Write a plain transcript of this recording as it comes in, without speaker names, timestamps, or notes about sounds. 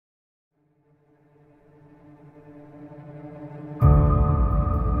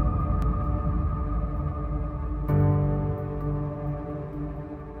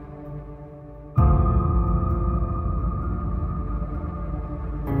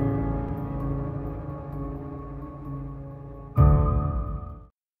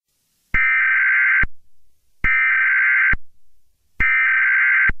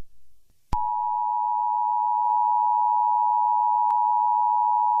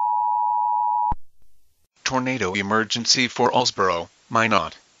tornado emergency for Hillsborough,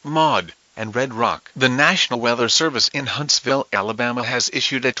 Minot, Maud, and Red Rock. The National Weather Service in Huntsville, Alabama has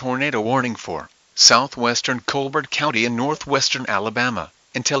issued a tornado warning for southwestern Colbert County and northwestern Alabama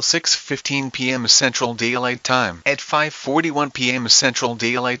until 6:15 p.m. Central Daylight Time. At 5:41 p.m. Central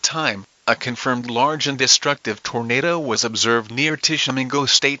Daylight Time, a confirmed large and destructive tornado was observed near Tishomingo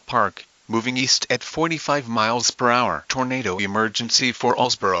State Park, moving east at 45 miles per hour. Tornado emergency for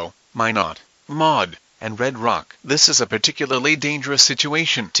Hillsborough, Minot, Maud, and Red Rock. This is a particularly dangerous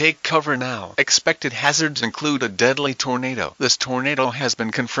situation. Take cover now. Expected hazards include a deadly tornado. This tornado has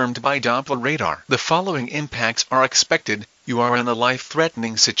been confirmed by Doppler radar. The following impacts are expected. You are in a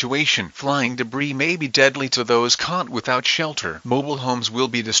life-threatening situation. Flying debris may be deadly to those caught without shelter. Mobile homes will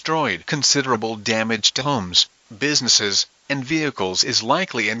be destroyed. Considerable damage to homes, businesses, and vehicles is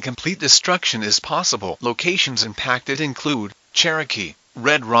likely and complete destruction is possible. Locations impacted include Cherokee,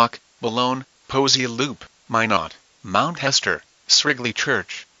 Red Rock, Boulogne, Posey Loop, Minot, Mount Hester, Srigley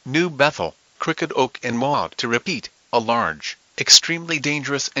Church, New Bethel, Crooked Oak and Maud. To repeat, a large, extremely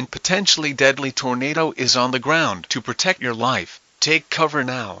dangerous and potentially deadly tornado is on the ground. To protect your life, take cover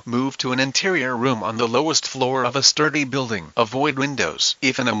now. Move to an interior room on the lowest floor of a sturdy building. Avoid windows.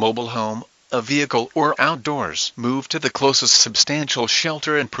 If in a mobile home, a vehicle or outdoors, move to the closest substantial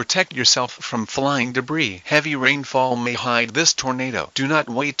shelter and protect yourself from flying debris. Heavy rainfall may hide this tornado. Do not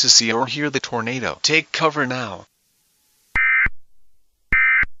wait to see or hear the tornado. Take cover now.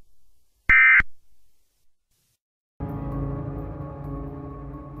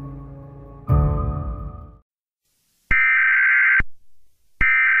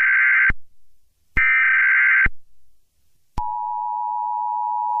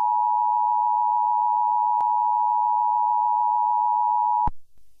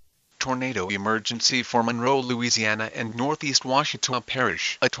 Tornado emergency for Monroe, Louisiana and Northeast Ouachita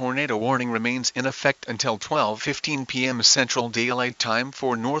Parish. A tornado warning remains in effect until 12:15 p.m. Central Daylight Time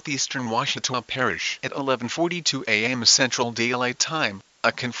for Northeastern Ouachita Parish. At 11:42 a.m. Central Daylight Time,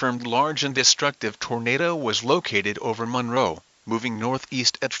 a confirmed large and destructive tornado was located over Monroe, moving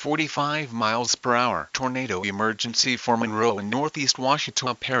northeast at 45 miles per hour. Tornado emergency for Monroe and Northeast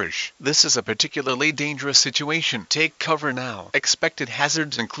Ouachita Parish. This is a particularly dangerous situation. Take cover now. Expected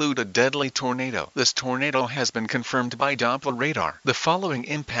hazards include a deadly tornado. This tornado has been confirmed by Doppler radar. The following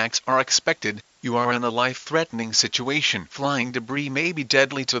impacts are expected. You are in a life-threatening situation. Flying debris may be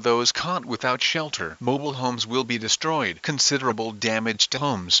deadly to those caught without shelter. Mobile homes will be destroyed. Considerable damage to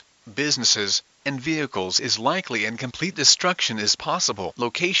homes, businesses, and vehicles is likely and complete destruction is possible.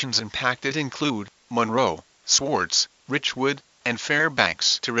 Locations impacted include Monroe, Swartz, Richwood, and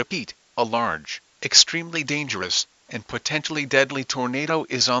Fairbanks. To repeat, a large, extremely dangerous, and potentially deadly tornado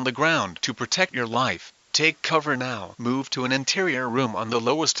is on the ground. To protect your life, take cover now. Move to an interior room on the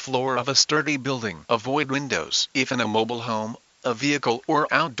lowest floor of a sturdy building. Avoid windows. If in a mobile home, a vehicle or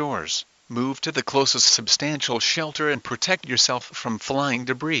outdoors, move to the closest substantial shelter and protect yourself from flying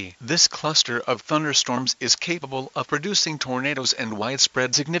debris. This cluster of thunderstorms is capable of producing tornadoes and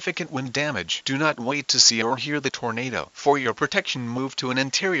widespread significant wind damage. Do not wait to see or hear the tornado. For your protection, move to an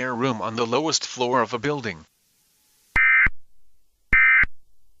interior room on the lowest floor of a building.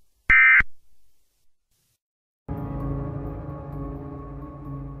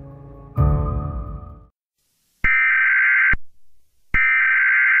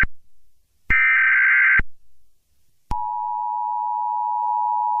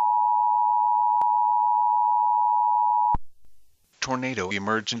 Tornado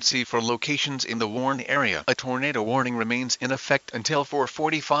emergency for locations in the Warren area. A tornado warning remains in effect until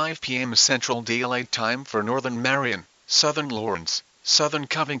 4:45 p.m. Central Daylight Time for northern Marion, southern Lawrence, southern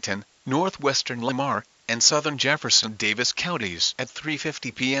Covington, northwestern Lamar, and southern Jefferson Davis counties. At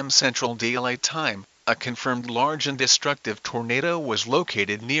 3:50 p.m. Central Daylight Time, a confirmed large and destructive tornado was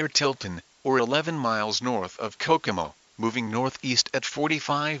located near Tilton, or 11 miles north of Kokomo, moving northeast at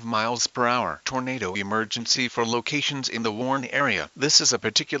 45 miles per hour. Tornado emergency for locations in the Warren area. This is a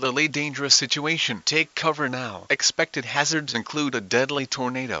particularly dangerous situation. Take cover now. Expected hazards include a deadly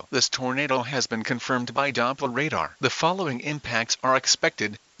tornado. This tornado has been confirmed by Doppler radar. The following impacts are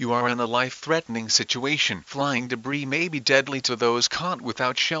expected. You are in a life-threatening situation. Flying debris may be deadly to those caught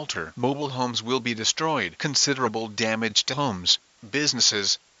without shelter. Mobile homes will be destroyed. Considerable damage to homes,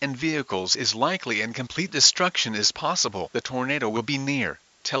 businesses, and vehicles is likely and complete destruction is possible. The tornado will be near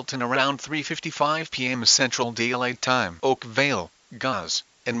Tilton around 3:55 p.m. Central Daylight Time. Oak Vale, Gaz,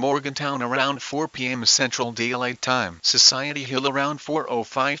 and Morgantown around 4 p.m. Central Daylight Time. Society Hill around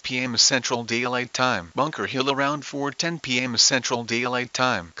 4:05 p.m. Central Daylight Time. Bunker Hill around 4:10 p.m. Central Daylight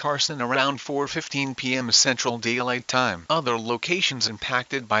Time. Carson around 4:15 p.m. Central Daylight Time. Other locations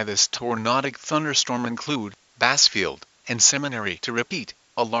impacted by this tornadic thunderstorm include Bassfield and Seminary. To repeat,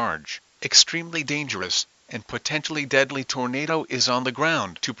 a large, extremely dangerous, and potentially deadly tornado is on the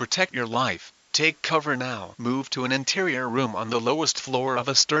ground. To protect your life, take cover now. Move to an interior room on the lowest floor of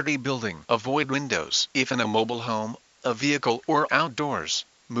a sturdy building. Avoid windows. If in a mobile home, a vehicle, or outdoors,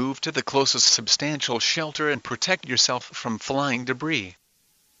 move to the closest substantial shelter and protect yourself from flying debris.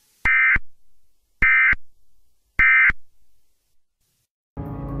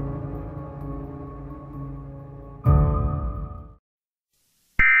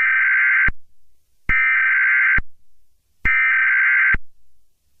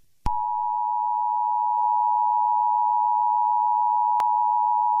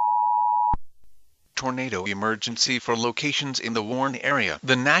 Tornado emergency for locations in the warned area.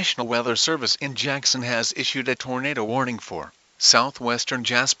 The National Weather Service in Jackson has issued a tornado warning for southwestern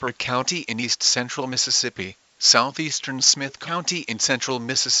Jasper County in east central Mississippi, southeastern Smith County in central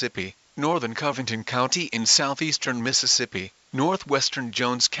Mississippi, northern Covington County in southeastern Mississippi, northwestern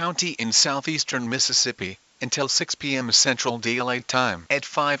Jones County in southeastern Mississippi, until 6 p.m. Central Daylight Time. At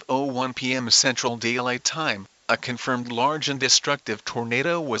 5:01 p.m. Central Daylight Time, a confirmed large and destructive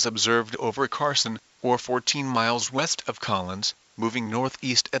tornado was observed over Carson, or 14 miles west of Collins, moving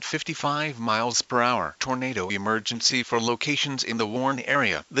northeast at 55 miles per hour. Tornado emergency for locations in the warned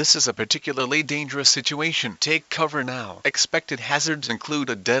area. This is a particularly dangerous situation. Take cover now. Expected hazards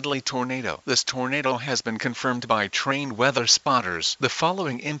include a deadly tornado. This tornado has been confirmed by trained weather spotters. The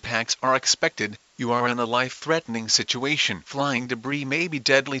following impacts are expected. You are in a life-threatening situation. Flying debris may be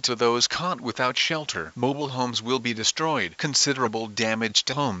deadly to those caught without shelter. Mobile homes will be destroyed. Considerable damage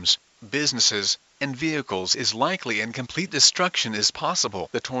to homes, businesses, and vehicles is likely, and complete destruction is possible.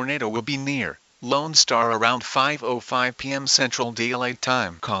 The tornado will be near Lone Star around 5:05 p.m. Central Daylight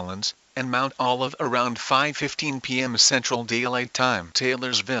Time, Collins, and Mount Olive around 5:15 p.m. Central Daylight Time,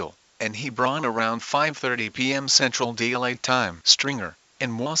 Taylorsville, and Hebron around 5:30 p.m. Central Daylight Time, Stringer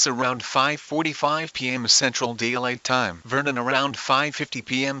and Moss around 5:45 p.m. Central Daylight Time, Vernon around 5:50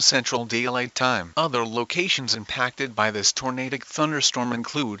 p.m. Central Daylight Time. Other locations impacted by this tornadic thunderstorm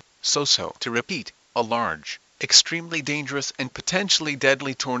include Soso. To repeat, a large, extremely dangerous and potentially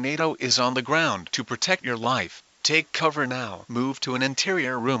deadly tornado is on the ground. To protect your life, take cover now. Move to an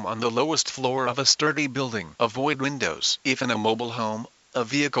interior room on the lowest floor of a sturdy building. Avoid windows. If in a mobile home, a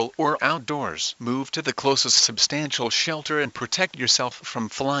vehicle, or outdoors, move to the closest substantial shelter and protect yourself from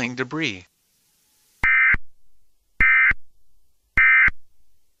flying debris.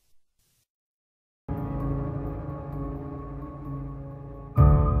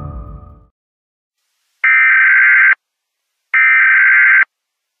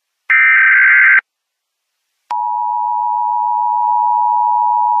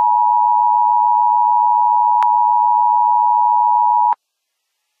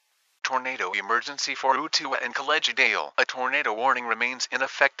 Tornado emergency for Utuwa and Collegedale. A tornado warning remains in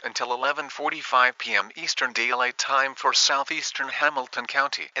effect until 11:45 p.m. Eastern Daylight Time for southeastern Hamilton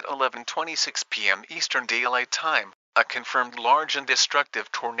County. At 11:26 p.m. Eastern Daylight Time, a confirmed large and destructive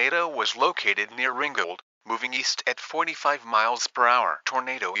tornado was located near Ringgold, moving east at 45 miles per hour.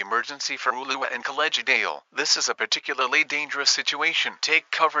 Tornado emergency for Ulua and Collegedale. This is a particularly dangerous situation. Take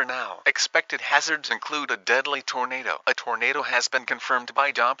cover now. Expected hazards include a deadly tornado. A tornado has been confirmed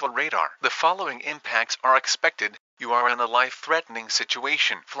by Doppler radar. The following impacts are expected. You are in a life-threatening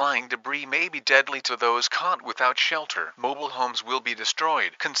situation. Flying debris may be deadly to those caught without shelter. Mobile homes will be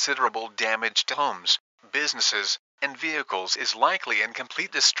destroyed. Considerable damage to homes, businesses, and vehicles is likely, and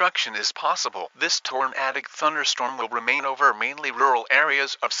complete destruction is possible. This tornadic thunderstorm will remain over mainly rural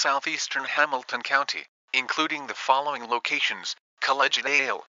areas of southeastern Hamilton County, including the following locations: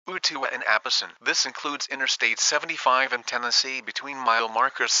 Collegedale, Utuwa, and Appleton. This includes Interstate 75 in Tennessee between mile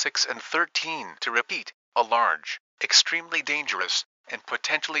markers 6 and 13. To repeat, a large, extremely dangerous, and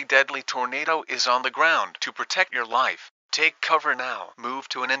potentially deadly tornado is on the ground. To protect your life, take cover now. Move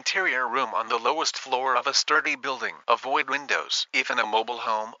to an interior room on the lowest floor of a sturdy building. Avoid windows. If in a mobile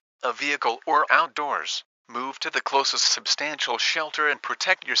home, a vehicle, or outdoors, move to the closest substantial shelter and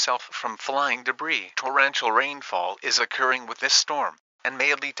protect yourself from flying debris. Torrential rainfall is occurring with this storm and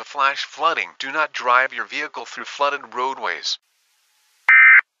may lead to flash flooding. Do not drive your vehicle through flooded roadways.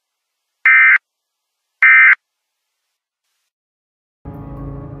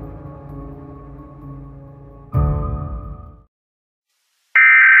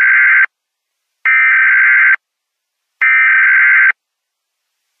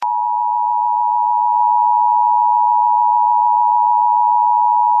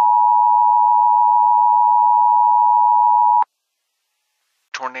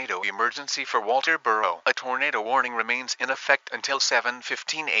 emergency for Walterboro. A tornado warning remains in effect until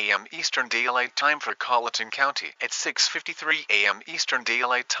 7:15 a.m. Eastern Daylight Time for Colleton County. At 6:53 a.m. Eastern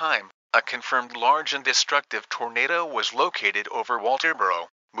Daylight Time, a confirmed large and destructive tornado was located over Walterboro,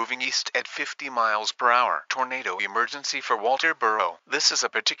 moving east at 50 miles per hour. Tornado emergency for Walterboro. This is a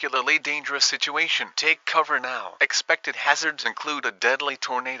particularly dangerous situation. Take cover now. Expected hazards include a deadly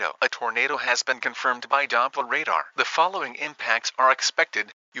tornado. A tornado has been confirmed by Doppler radar. The following impacts are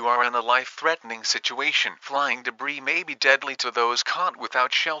expected. You are in a life-threatening situation. Flying debris may be deadly to those caught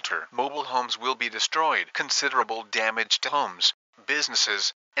without shelter. Mobile homes will be destroyed. Considerable damage to homes,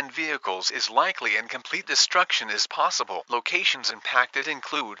 businesses, and vehicles is likely and complete destruction is possible. Locations impacted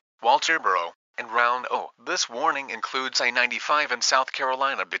include Walterboro and Round O. This warning includes I-95 in South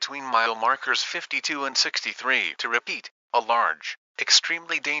Carolina between mile markers 52 and 63. To repeat, a large,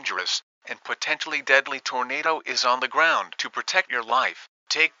 extremely dangerous, and potentially deadly tornado is on the ground. To protect your life,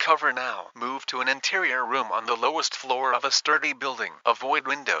 take cover now. Move to an interior room on the lowest floor of a sturdy building. Avoid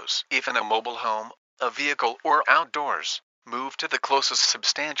windows, if in a mobile home, a vehicle, or outdoors. Move to the closest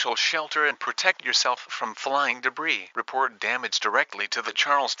substantial shelter and protect yourself from flying debris. Report damage directly to the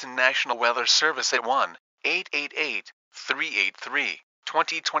Charleston National Weather Service at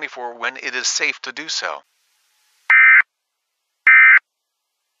 1-888-383-2024 when it is safe to do so.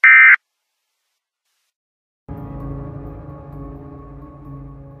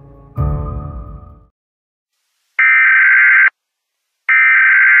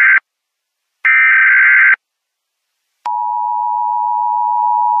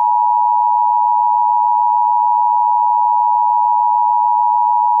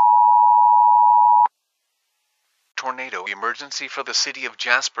 Tornado emergency for the city of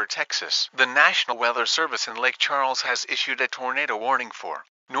Jasper, Texas. The National Weather Service in Lake Charles has issued a tornado warning for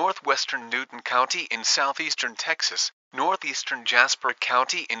northwestern Newton County in southeastern Texas, northeastern Jasper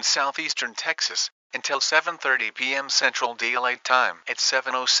County in southeastern Texas, until 7:30 p.m. Central Daylight Time. At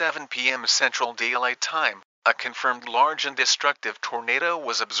 7:07 p.m. Central Daylight Time, a confirmed large and destructive tornado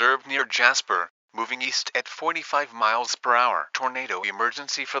was observed near Jasper, moving east at 45 miles per hour. Tornado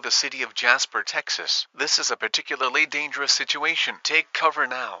emergency for the city of Jasper, Texas. This is a particularly dangerous situation. Take cover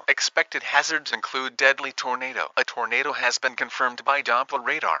now. Expected hazards include deadly tornado. A tornado has been confirmed by Doppler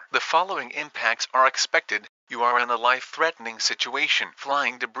radar. The following impacts are expected. You are in a life-threatening situation.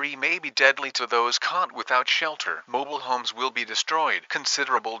 Flying debris may be deadly to those caught without shelter. Mobile homes will be destroyed.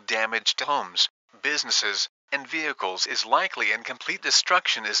 Considerable damage to homes, businesses, and vehicles is likely and complete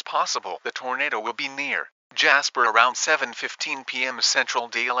destruction is possible. The tornado will be near Jasper around 7:15 p.m. Central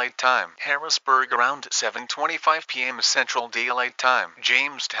Daylight Time, Harrisburg around 7:25 p.m. Central Daylight Time,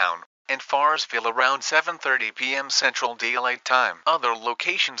 Jamestown and Farsville around 7:30 p.m. Central Daylight Time. Other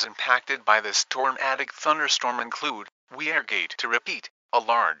locations impacted by this tornadic thunderstorm include Weirgate. To repeat, a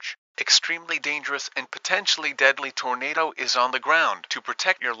large, extremely dangerous and potentially deadly tornado is on the ground. To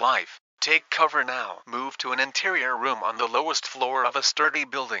protect your life, take cover now. Move to an interior room on the lowest floor of a sturdy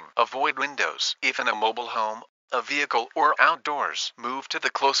building. Avoid windows, if in a mobile home, a vehicle, or outdoors. Move to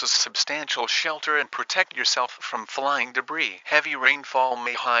the closest substantial shelter and protect yourself from flying debris. Heavy rainfall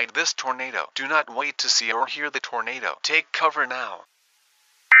may hide this tornado. Do not wait to see or hear the tornado. Take cover now.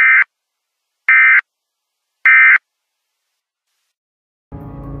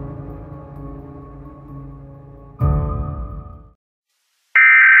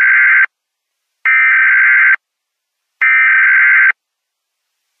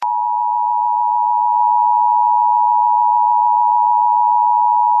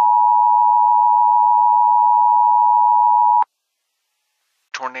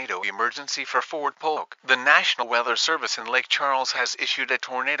 Tornado emergency for Fort Polk. The National Weather Service in Lake Charles has issued a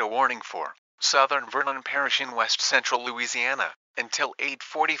tornado warning for southern Vernon Parish in west central Louisiana until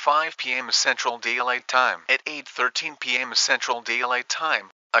 8:45 p.m. Central Daylight Time. At 8:13 p.m. Central Daylight Time,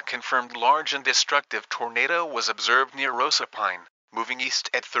 a confirmed large and destructive tornado was observed near Rosapine, moving east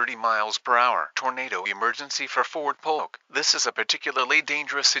at 30 miles per hour. Tornado emergency for Fort Polk. This is a particularly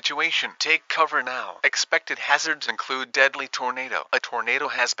dangerous situation. Take cover now. Expected hazards include deadly tornado. A tornado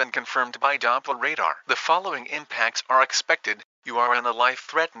has been confirmed by Doppler radar. The following impacts are expected. You are in a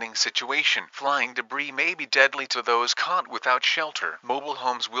life-threatening situation. Flying debris may be deadly to those caught without shelter. Mobile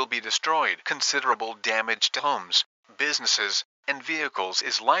homes will be destroyed. Considerable damage to homes, businesses, and vehicles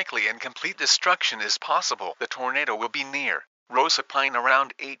is likely and complete destruction is possible. The tornado will be near Rosapine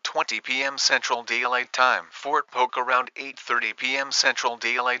around 8:20 p.m. Central Daylight Time, Fort Polk around 8:30 p.m. Central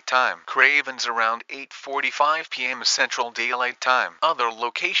Daylight Time, Cravens around 8:45 p.m. Central Daylight Time. Other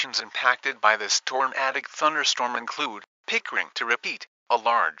locations impacted by this tornadic thunderstorm include Pickering. To repeat, a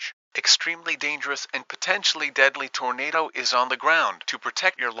large, extremely dangerous and potentially deadly tornado is on the ground. To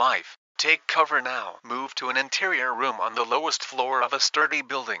protect your life, Take cover now. Move to an interior room on the lowest floor of a sturdy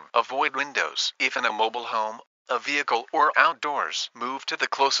building. Avoid windows, if in a mobile home, a vehicle, or outdoors. Move to the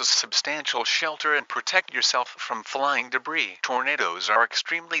closest substantial shelter and protect yourself from flying debris. Tornadoes are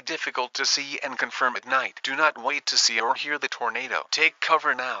extremely difficult to see and confirm at night. Do not wait to see or hear the tornado. Take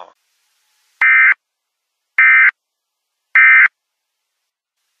cover now.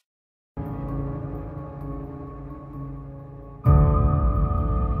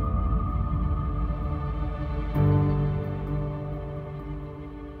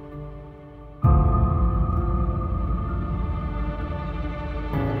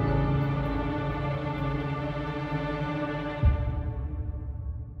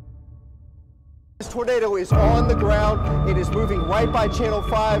 This tornado is on the ground. It is moving right by Channel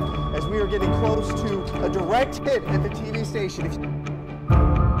 5 as we are getting close to a direct hit at the TV station.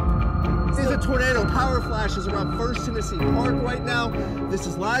 This is a tornado. Power flashes around First Tennessee Park right now. This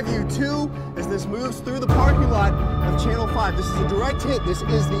is Live View 2 as this moves through the parking lot of Channel 5. This is a direct hit. This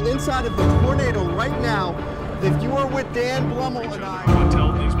is the inside of the tornado right now. If you are with Dan Blummel and I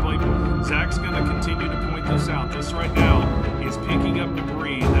tell these people, Zach's going to continue to point this out. This right now is picking up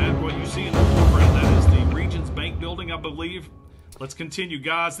debris. That what you see in the foreground, that is the Regions Bank building, I believe. Let's continue,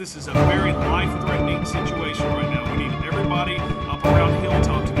 guys. This is a very life-threatening situation right now. We need everybody up around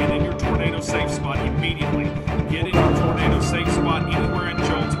Hilltop to get in your tornado safe spot immediately. Get in your tornado safe spot anywhere in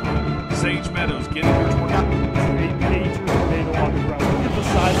Jonesboro. Sage Meadows, get in your tornado. A major tornado on the ground. Look at the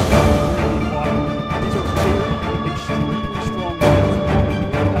size of the water. These are very extremely strong winds.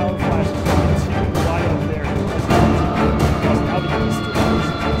 The power flashes continue right up there. Because now the eastern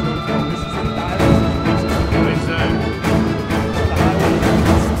portion of Jonesboro, this is a dire situation. The highway,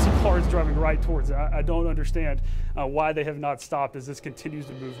 you see cars driving right towards it. I don't understand why they have not stopped as this continues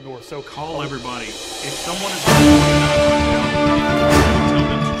to move north. So call everybody. If someone is